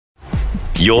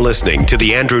You're listening to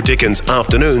the Andrew Dickens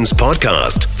Afternoons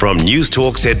podcast from News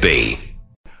Talk ZB.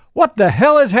 What the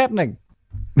hell is happening?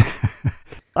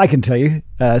 I can tell you,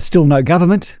 still no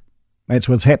government. That's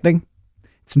what's happening.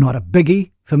 It's not a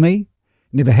biggie for me.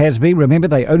 Never has been. Remember,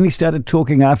 they only started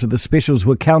talking after the specials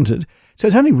were counted. So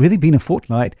it's only really been a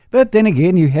fortnight. But then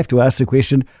again, you have to ask the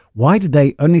question, why did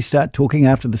they only start talking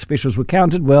after the specials were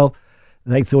counted? Well,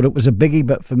 they thought it was a biggie,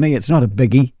 but for me, it's not a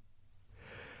biggie.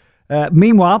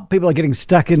 Meanwhile, people are getting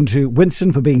stuck into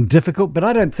Winston for being difficult, but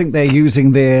I don't think they're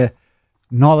using their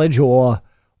knowledge or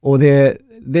their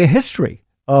history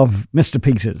of Mr.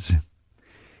 Peters.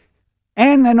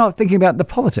 And they're not thinking about the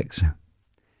politics.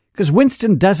 Because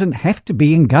Winston doesn't have to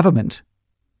be in government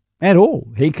at all.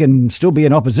 He can still be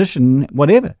in opposition,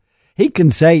 whatever. He can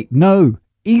say no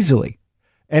easily.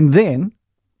 And then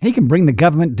he can bring the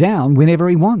government down whenever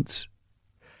he wants.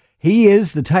 He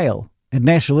is the tail and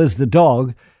National is the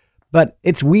dog. But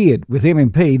it's weird with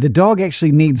MMP. The dog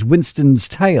actually needs Winston's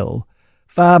tail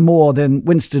far more than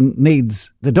Winston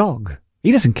needs the dog.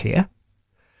 He doesn't care.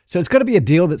 So it's got to be a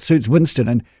deal that suits Winston.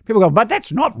 And people go, but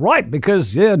that's not right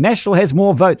because National has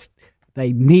more votes.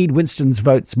 They need Winston's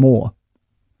votes more.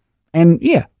 And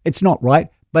yeah, it's not right,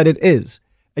 but it is.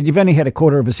 And you've only had a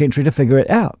quarter of a century to figure it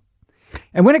out.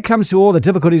 And when it comes to all the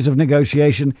difficulties of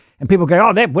negotiation and people go,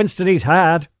 oh, that Winston, he's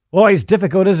hard. Oh, he's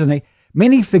difficult, isn't he?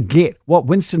 Many forget what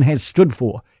Winston has stood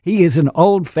for. He is an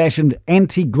old-fashioned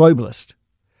anti-globalist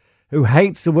who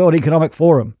hates the World Economic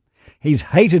Forum. He's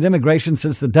hated immigration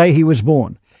since the day he was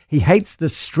born. He hates the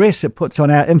stress it puts on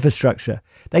our infrastructure.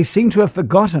 They seem to have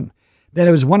forgotten that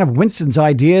it was one of Winston's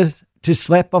ideas to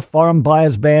slap a foreign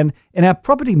buyers ban in our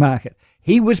property market.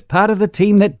 He was part of the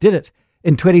team that did it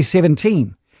in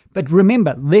 2017. But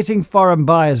remember, letting foreign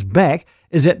buyers back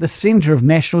is at the centre of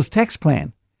National's tax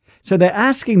plan. So they're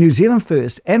asking New Zealand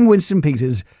First and Winston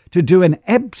Peters to do an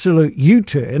absolute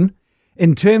U-turn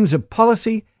in terms of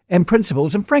policy and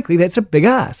principles. And frankly, that's a big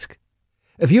ask.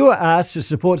 If you were asked to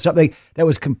support something that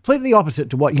was completely opposite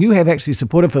to what you have actually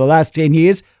supported for the last 10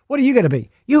 years, what are you going to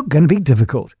be? You're going to be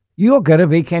difficult. You're going to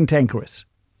be cantankerous.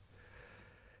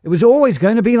 It was always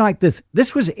going to be like this.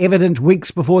 This was evident weeks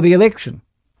before the election.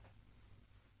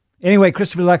 Anyway,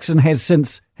 Christopher Luxon has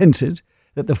since hinted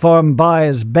that the foreign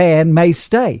buyers ban may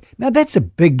stay. Now, that's a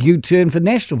big U-turn for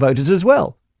National voters as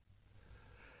well.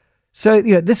 So,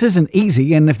 this isn't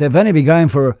easy, and if they've only been going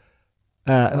for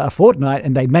a fortnight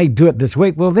and they may do it this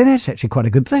week, well, then that's actually quite a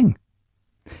good thing.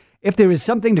 If there is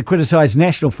something to criticise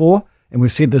National for, and we've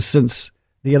said this since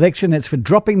the election, it's for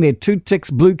dropping their 2 ticks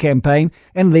blue campaign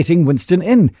and letting Winston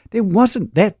in. There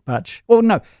wasn't that much. Well,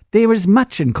 no, there is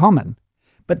much in common.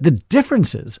 But the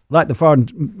differences, like the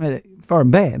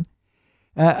foreign ban,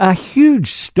 are huge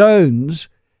stones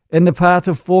in the path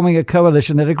of forming a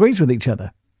coalition that agrees with each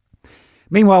other.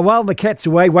 Meanwhile, while the cat's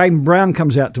away, Wayne Brown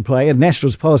comes out to play, and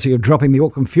National's policy of dropping the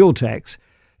Auckland fuel tax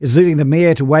is leading the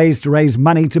mayor to ways to raise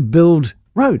money to build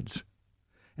roads.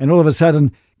 And all of a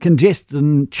sudden,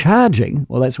 congestion charging,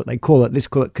 well, that's what they call it, let's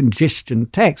call it congestion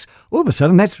tax, all of a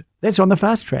sudden that's on the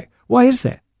fast track. Why is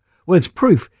that? Well, it's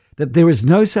proof that there is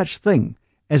no such thing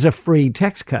as a free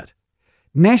tax cut.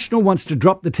 National wants to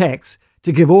drop the tax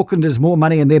to give Aucklanders more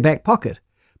money in their back pocket.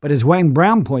 But as Wayne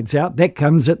Brown points out, that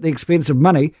comes at the expense of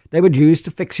money they would use to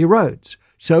fix your roads.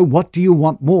 So what do you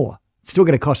want more? It's still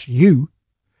going to cost you.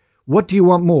 What do you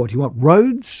want more? Do you want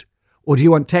roads or do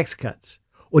you want tax cuts?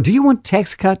 Or do you want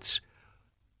tax cuts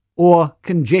or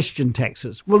congestion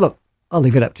taxes? Well, look, I'll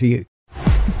leave it up to you.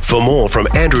 For more from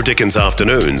Andrew Dickens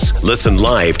Afternoons, listen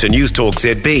live to News Talk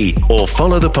ZB or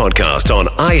follow the podcast on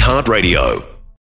iHeartRadio.